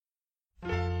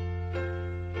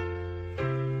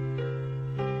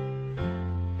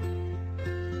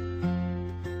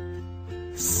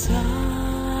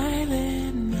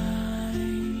Silent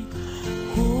night,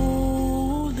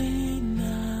 holy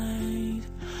night,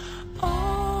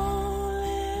 all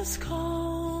is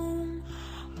calm.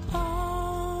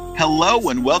 Hello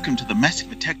and welcome to the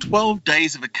Massive Attack 12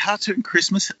 Days of a Cartoon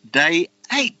Christmas, Day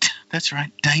 8. That's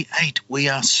right, Day 8. We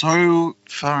are so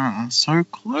far, so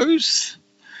close.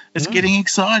 It's getting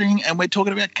exciting, and we're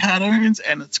talking about cartoons,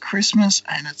 and it's Christmas,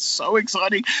 and it's so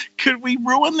exciting. Could we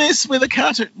ruin this with a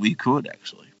cartoon? We could,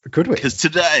 actually. Could we? Because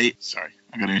today... Sorry,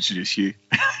 I'm going to introduce you.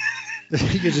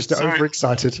 You're just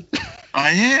overexcited. I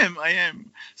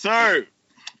am. So...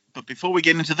 But before we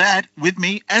get into that, with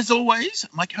me, as always,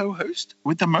 my co-host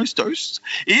with the most hosts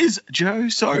is Joe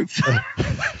Soap.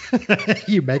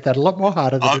 You made that a lot more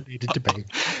harder than it needed to be.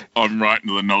 I'm right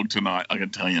into the nog tonight, I can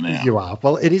tell you now. You are.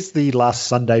 Well, it is the last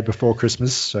Sunday before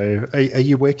Christmas, so are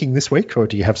you working this week or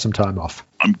do you have some time off?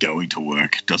 I'm going to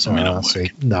work. Doesn't mean I'm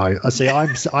working. No, I see.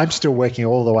 I'm still working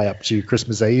all the way up to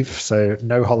Christmas Eve, so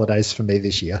no holidays for me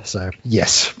this year. So,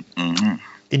 yes. Mm-hmm.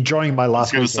 Enjoying my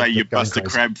last week. I was going to say you Buster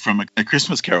Crab from a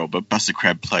Christmas Carol, but Buster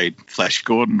Crab played Flash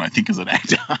Gordon, I think, as an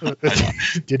actor.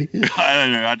 Did he? I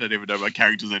don't know. I don't even know my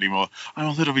characters anymore. I'm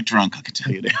a little bit drunk, I can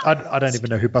tell you now. I don't even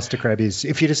know who Buster Crab is.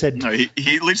 If you just said... No,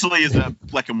 he literally is a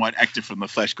black and white actor from the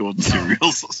Flash Gordon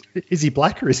serials. Is he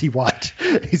black or is he white?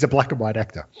 He's a black and white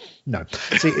actor. No.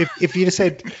 See, if you'd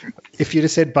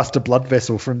have said Buster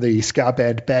Bloodvessel from the ska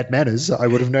band Bad Manners, I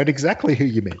would have known exactly who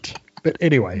you meant. But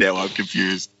anyway. Now I'm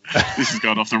confused. This has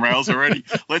gone off the rails already.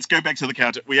 Let's go back to the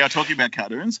cartoon. We are talking about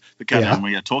cartoons. The cartoon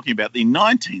we are talking about, the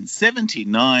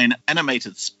 1979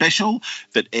 animated special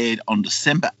that aired on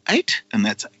December 8, and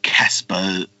that's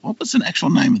Casper. What was the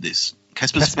actual name of this?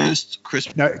 Casper's First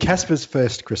Christmas? No, Casper's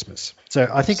First Christmas. So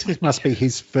I think this must be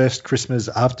his first Christmas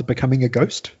after becoming a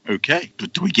ghost. Okay,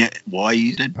 but do we get why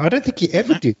he did? I don't think he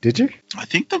ever did you? I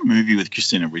think the movie with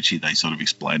Christina Ricci, they sort of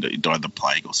explained it. He died of the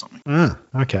plague or something.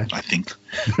 Okay. I think.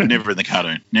 Never in the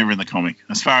cartoon, never in the comic.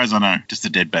 As far as I know, just a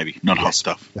dead baby, not hot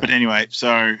stuff. Yeah. But anyway,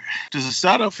 so does it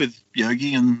start off with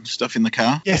Yogi and stuff in the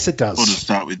car? Yes, it does. Or does it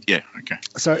start with, okay.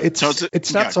 So it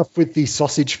starts off with the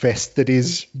sausage fest that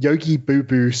is Yogi, Boo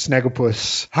Boo,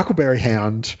 Snagglepuss, Huckleberry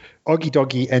Hound, Oggy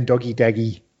Doggy and Doggy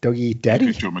Daddy.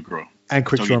 Quickdraw McGraw. And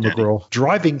Quickdraw McGraw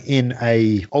driving in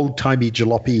a old-timey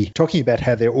jalopy, talking about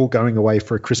how they're all going away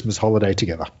for a Christmas holiday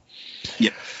together.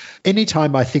 Yep.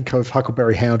 Anytime I think of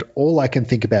Huckleberry Hound, all I can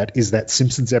think about is that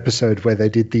Simpsons episode where they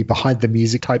did the behind the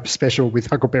music type special with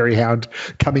Huckleberry Hound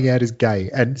coming out as gay.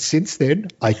 And since then,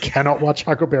 I cannot watch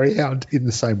Huckleberry Hound in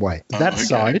the same way. That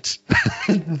aside,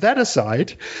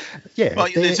 yeah. Well,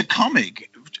 there's a comic.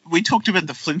 We talked about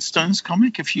the Flintstones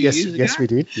comic a few years ago. Yes, we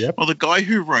did. Yep. Well, the guy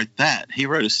who wrote that, he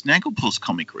wrote a Snagglepuss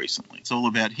comic recently. It's all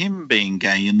about him being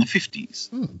gay in the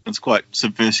 50s. It's quite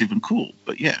subversive and cool,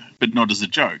 but not as a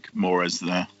joke, more as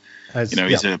the...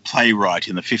 he's a playwright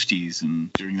in the 50s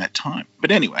and during that time.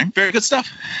 But anyway, very good stuff.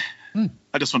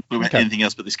 I just want to talk about anything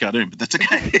else but this cartoon, but that's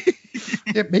okay.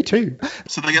 Yeah, me too.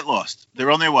 So they get lost.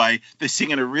 They're on their way. They're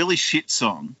singing a really shit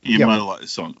song. You might have liked the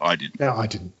song. I didn't. No, I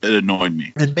didn't. It annoyed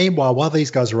me. And meanwhile, while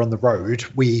these guys are on the road,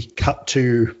 we cut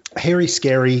to Hairy,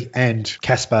 Scary and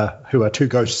Casper, who are two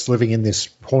ghosts living in this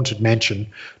haunted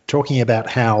mansion, talking about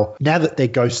how now that they're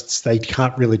ghosts, they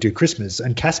can't really do Christmas.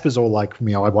 And Casper's all like,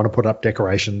 I want to put up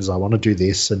decorations. I want to do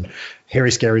this. And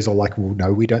Hairy Scary's all like, well,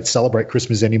 no, we don't celebrate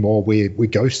Christmas anymore. We're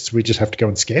ghosts. We just have to go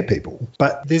and scare people.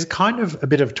 But there's kind of a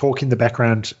bit of talk in the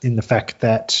background in the fact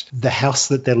that the house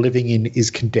that they're living in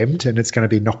is condemned and it's going to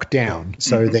be knocked down.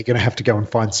 So they're going to have to go and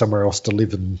find somewhere else to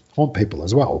live and haunt people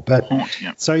as well. But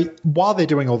so while they're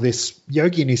doing all this,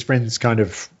 Yogi and his friends kind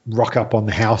of rock up on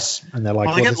the house and they're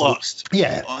like, they get lost.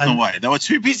 Yeah. On the way. They were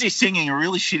too busy singing a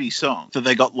really shitty song that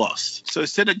they got lost. So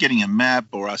instead of getting a map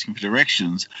or asking for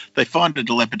directions, they find a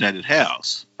dilapidated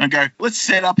house and go, let's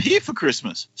set up here for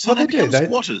Christmas. So they become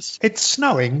squatters. It's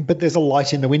snowing, but there's a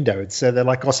light in the window. So they're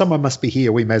like, someone must be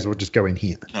here. We may as well just go in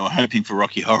here. They were hoping for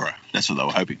Rocky Horror. That's what they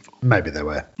were hoping for. Maybe they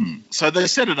were. So they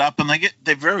set it up and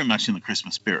they're very much in the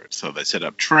Christmas spirit. So they set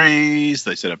up trees,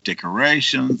 they set up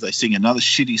decorations, they sing another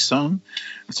shitty song.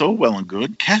 It's all well and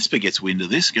good. Casper gets wind of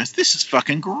this, goes, this is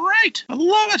fucking great. I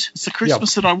love it. It's the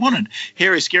Christmas that I wanted.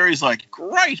 Hairy Scary's like,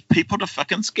 great, people to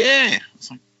fucking scare.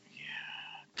 It's like,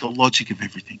 The logic of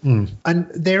everything. And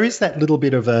there is that little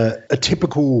bit of a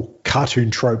typical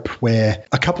cartoon trope where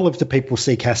a couple of the people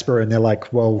see Casper and they're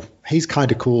like, well, he's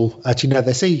kind of cool.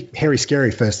 They see Hairy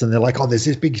Scary first and they're like, oh, there's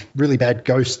this big, really bad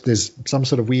ghost. There's some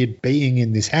sort of weird being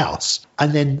in this house.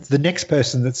 And then the next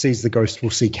person that sees the ghost will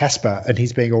see Casper and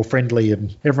he's being all friendly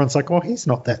and everyone's like, oh, he's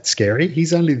not that scary.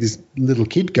 He's only this little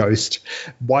kid ghost.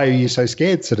 Why are you so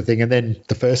scared, sort of thing? And then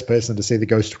the first person to see the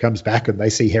ghost comes back and they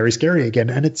see Hairy Scary again.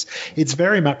 And it's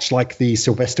very much like the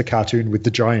Sylvester cartoon with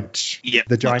the giant,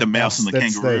 the mouse and the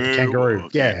kangaroo. The kangaroo.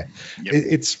 Yeah. Yep.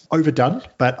 It's overdone,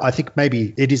 but I think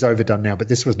maybe it is overdone now, but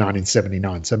this was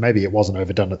 1979, so maybe it wasn't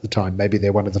overdone at the time. Maybe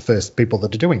they're one of the first people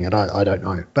that are doing it. I don't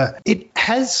know. But it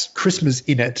has Christmas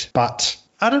in it, but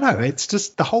I don't know. It's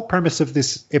just the whole premise of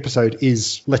this episode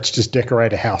is let's just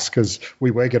decorate a house because we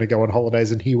were going to go on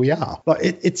holidays and here we are. Like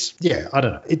I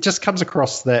don't know. It just comes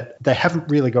across that they haven't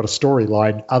really got a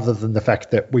storyline other than the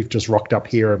fact that we've just rocked up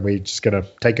here and we're just going to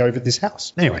take over this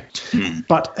house. Anyway,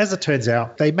 but as it turns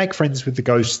out, they make friends with the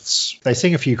ghosts. They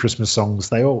sing a few Christmas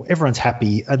songs. Everyone's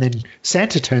happy. And then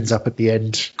Santa turns up at the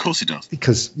end. Of course he does.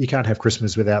 Because you can't have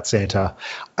Christmas without Santa.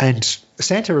 And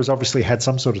Santa has obviously had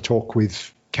some sort of talk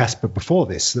with Casper before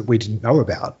this that we didn't know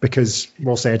about because,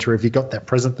 well, Santa, have you got that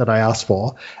present that I asked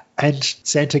for? And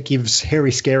Santa gives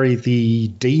Hairy Scary the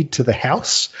deed to the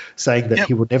house, saying that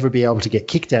he would never be able to get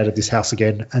kicked out of this house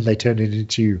again, and they turn it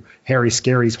into Hairy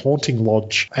Scary's haunting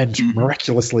lodge. And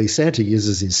miraculously, Santa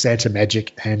uses his Santa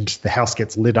magic, and the house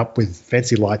gets lit up with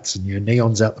fancy lights and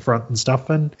neons out the front and stuff,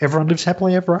 and everyone lives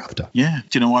happily ever after. Yeah.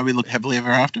 Do you know why we look happily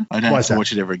ever after? I don't have to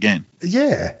watch it ever again.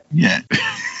 Yeah. Yeah.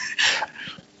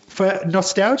 For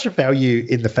nostalgia value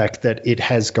in the fact that it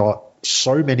has got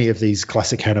so many of these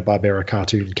classic Hanna-Barbera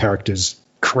cartoon characters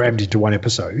crammed into one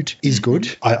episode is good.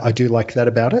 I do like that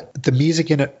about it. The music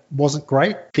in it wasn't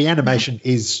great. The animation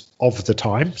is of the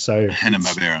time. So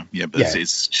Hanna-Barbera,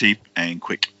 it's cheap and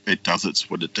quick. It does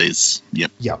what it does.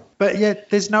 Yep. Yeah. But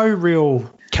there's no real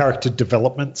character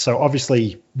development. So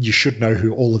obviously you should know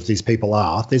who all of these people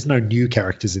are. There's no new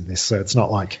characters in this. So it's not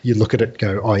like you look at it and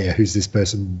go, oh yeah, who's this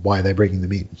person? Why are they bringing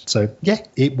them in? So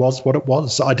it was what it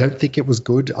was. I don't think it was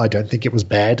good. I don't think it was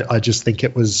bad. I just think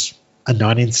it was a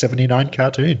 1979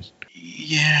 cartoon.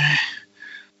 Yeah.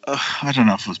 I don't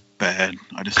know if it was bad.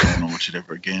 I just don't want to watch it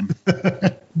ever again.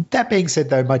 That being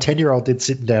said, though, my 10-year-old did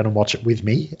sit down and watch it with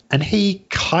me, and he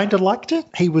kind of liked it.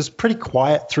 He was pretty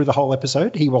quiet through the whole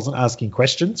episode. He wasn't asking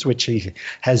questions, which he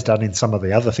has done in some of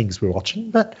the other things we're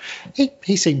watching, but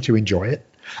he seemed to enjoy it.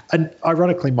 And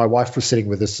ironically, my wife was sitting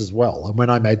with us as well, and when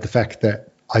I made the fact that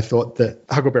I thought that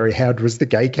Huckleberry Hound was the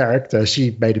gay character,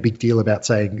 she made a big deal about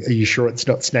saying, are you sure it's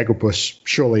not Snagglepuss?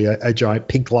 Surely a giant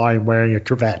pink lion wearing a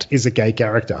cravat is a gay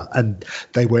character. And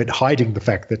they weren't hiding the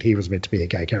fact that he was meant to be a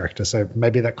gay character. So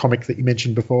maybe that comic that you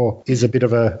mentioned before is a bit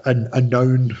of a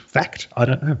known fact. I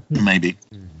don't know. Maybe.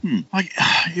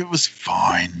 It was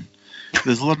fine.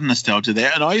 There's a lot of nostalgia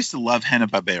there. And I used to love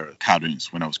Hanna-Barbera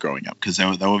cartoons when I was growing up because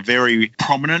they were very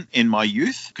prominent in my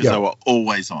youth because they were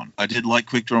always on. I did like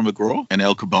Quick Draw McGraw and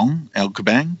El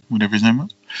Kabang, whatever his name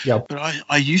was. Yeah. But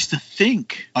I used to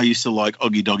think I used to like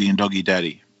Oggy Doggy and Doggy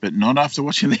Daddy. But not after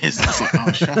watching this. I was like,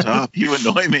 oh, shut up. You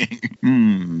annoy me.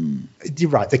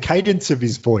 You're right. The cadence of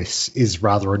his voice is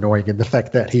rather annoying. And the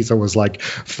fact that he's always like,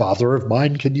 father of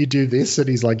mine, can you do this? And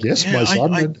he's like, yes, my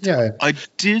son. I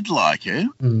did like it.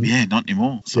 Yeah, not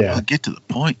anymore. So I'll get to the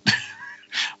point.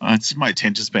 It's my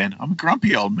attention span. I'm a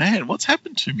grumpy old man. What's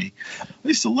happened to me? I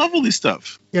used to love all this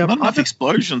stuff. Yeah, not enough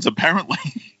explosions, apparently.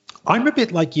 I'm a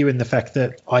bit like you in the fact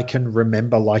that I can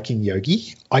remember liking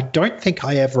Yogi. I don't think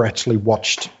I ever actually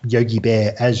watched Yogi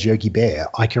Bear as Yogi Bear.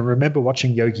 I can remember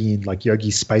watching Yogi in like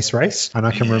Yogi's Space Race, and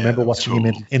I can remember watching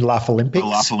him in Laugh Olympics. The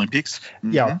Laugh Olympics.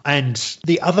 Mm-hmm. Yeah, and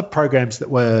the other programs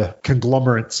that were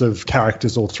conglomerates of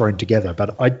characters all thrown together,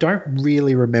 but I don't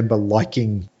really remember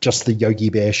liking just the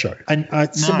Yogi Bear show. And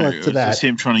similar to that, it was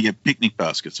him trying to get picnic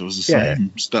baskets. It was the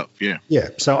same stuff, yeah. Yeah,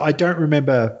 so I don't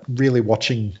remember really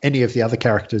watching any of the other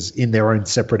characters in their own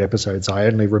separate episodes. I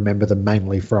only remember them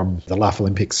mainly from the Laugh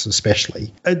Olympics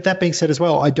especially. That being said as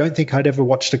well, I don't think I'd ever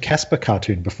watched a Casper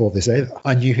cartoon before this either.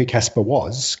 I knew who Casper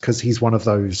was because he's one of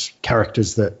those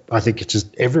characters that I think it's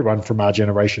just everyone from our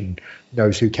generation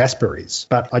knows who Casper is.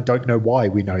 But I don't know why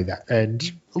we know that.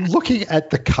 And looking at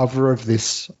the cover of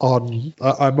this I'm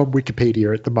on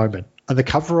Wikipedia at the moment. And the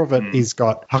cover of it is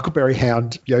got Huckleberry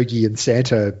Hound, Yogi, and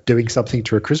Santa doing something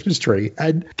to a Christmas tree.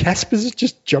 And Casper's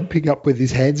just jumping up with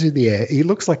his hands in the air. He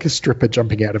looks like a stripper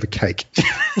jumping out of a cake.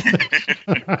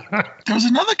 There was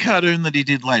another cartoon that he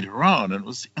did later on, and it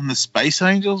was in the Space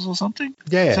Angels or something.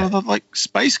 Yeah. So they're like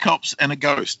space cops and a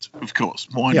ghost, of course.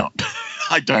 Why not?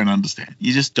 I don't understand.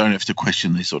 You just don't have to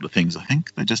question these sort of things, I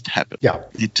think. They just happen. Yeah.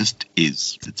 It just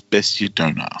is. It's best you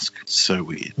don't ask. So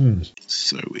weird.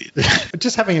 So weird.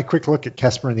 Just having a quick look at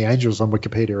Casper and the Angels on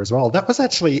Wikipedia as well. That was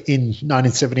actually in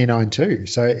 1979 too.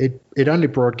 So it only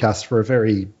broadcast for a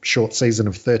very short season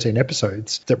of 13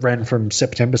 episodes that ran from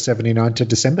September 79 to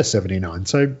December 79.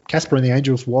 So Casper and the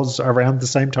Angels was around the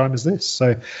same time as this.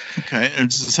 So okay.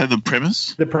 And so the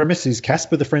premise? The premise is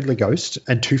Casper the Friendly Ghost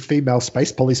and two female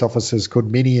space police officers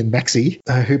called Minnie and Maxie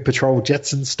who patrol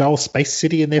Jetson-style Space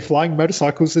City in their flying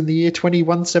motorcycles in the year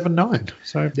 2179.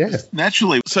 So, yeah.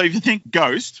 Naturally. So if you think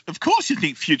Ghost, of course you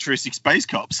think futuristic space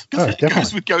cops. Because it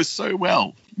goes with Ghost so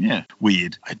well. Yeah.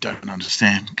 Weird. I don't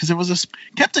understand. Because there was a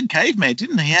Captain Caveman,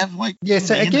 didn't he have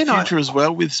so again, in the future as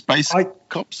well with space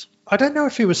cops? I don't know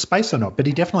if he was space or not, but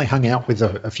he definitely hung out with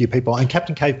a few people. And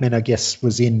Captain Caveman, I guess,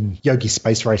 was in Yogi's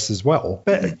Space Race as well.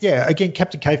 But yeah, again,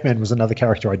 Captain Caveman was another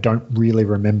character I don't really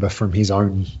remember from his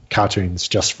own cartoons,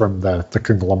 just from the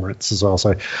conglomerates as well.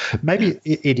 So maybe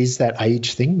it is that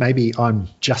age thing. Maybe I'm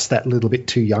just that little bit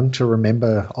too young to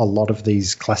remember a lot of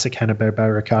these classic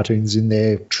Hanna-Barbera cartoons in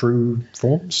their true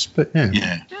forms. But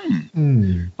yeah.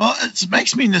 Well, it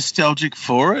makes me nostalgic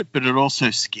for it, but it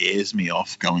also scares me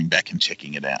off going back and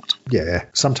checking it out. Yeah,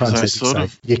 sometimes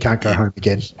you can't go home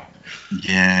again.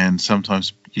 Yeah, and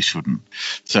sometimes you shouldn't.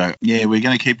 So, yeah, we're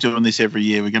going to keep doing this every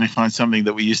year. We're going to find something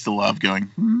that we used to love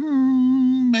going,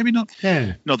 maybe not.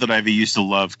 Yeah. Not that I ever used to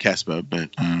love Casper,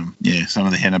 but, some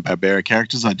of the Hanna-Barbera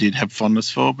characters I did have fondness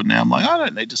for, but now I'm like, I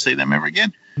don't need to see them ever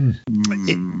again.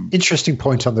 Interesting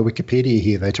point on the Wikipedia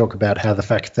here. They talk about how the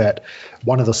fact that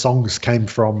one of the songs came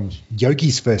from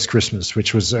Yogi's First Christmas,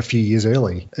 which was a few years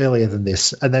earlier than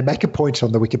this. And they make a point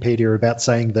on the Wikipedia about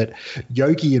saying that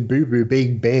Yogi and Boo Boo,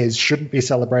 being bears, shouldn't be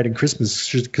celebrating Christmas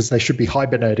because they should be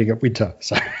hibernating at winter.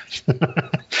 So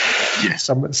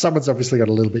someone's obviously got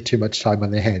a little bit too much time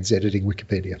on their hands editing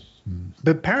Wikipedia.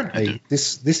 But apparently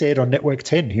this aired on Network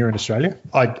 10 here in Australia.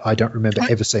 I don't remember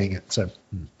ever seeing it. So.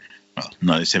 Well,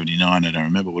 1979, I don't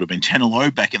remember. Would have been Channel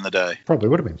O back in the day. Probably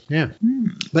would have been, yeah.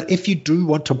 But if you do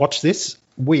want to watch this,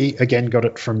 we, again, got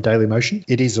it from Daily Motion.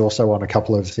 It is also on a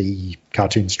couple of the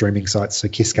cartoon streaming sites, so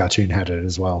Kiss Cartoon had it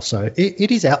as well. So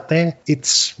it is out there.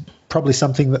 It's probably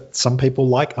something that some people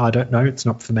like. I don't know. It's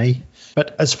not for me.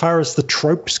 But as far as the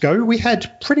tropes go, we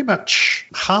had pretty much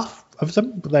half of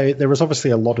them. There was obviously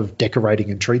a lot of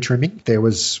decorating and tree trimming. There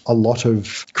was a lot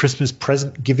of Christmas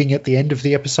present giving at the end of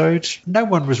the episode. No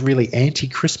one was really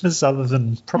anti-Christmas other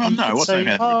than probably... Well, no, what's saying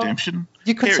about redemption?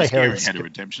 You could say Harry had a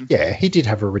redemption. Yeah, he did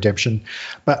have a redemption,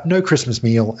 but no Christmas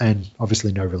meal and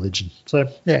obviously no religion. So,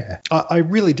 yeah, I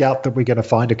really doubt that we're going to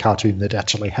find a cartoon that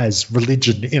actually has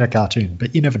religion in a cartoon,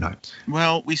 but you never know.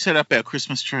 Well, we set up our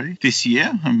Christmas tree this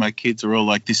year, and my kids are all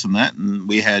like this and that, and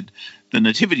we had the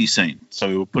nativity scene. So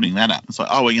we were putting that up. It's like,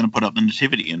 we're going to put up the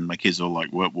nativity. And my kids are like,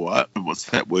 what? What's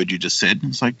that word you just said?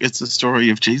 And it's like, it's the story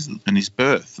of Jesus and his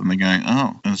birth. And they're going,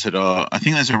 oh. And I said, I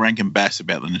think there's a Rankin Bass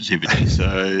about the nativity.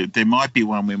 So there might be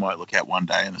one we might look at one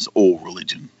day, and it's all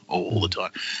religion all the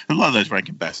time. A lot of those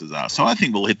Rankin Basses are. So I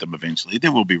think we'll hit them eventually.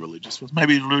 There will be religious ones.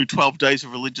 Maybe we'll do 12 days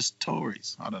of religious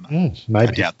stories. I don't know. Maybe.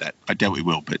 I doubt that. I doubt we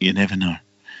will, but you never know.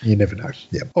 You never know.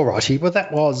 Yeah. All righty. Well,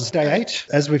 that was day 8.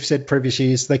 As we've said previous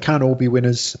years, they can't all be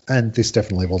winners, and this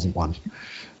definitely wasn't one.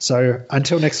 So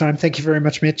until next time, thank you very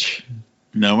much, Mitch.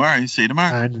 No worries. See you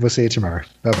tomorrow. And we'll see you tomorrow.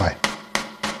 Bye-bye.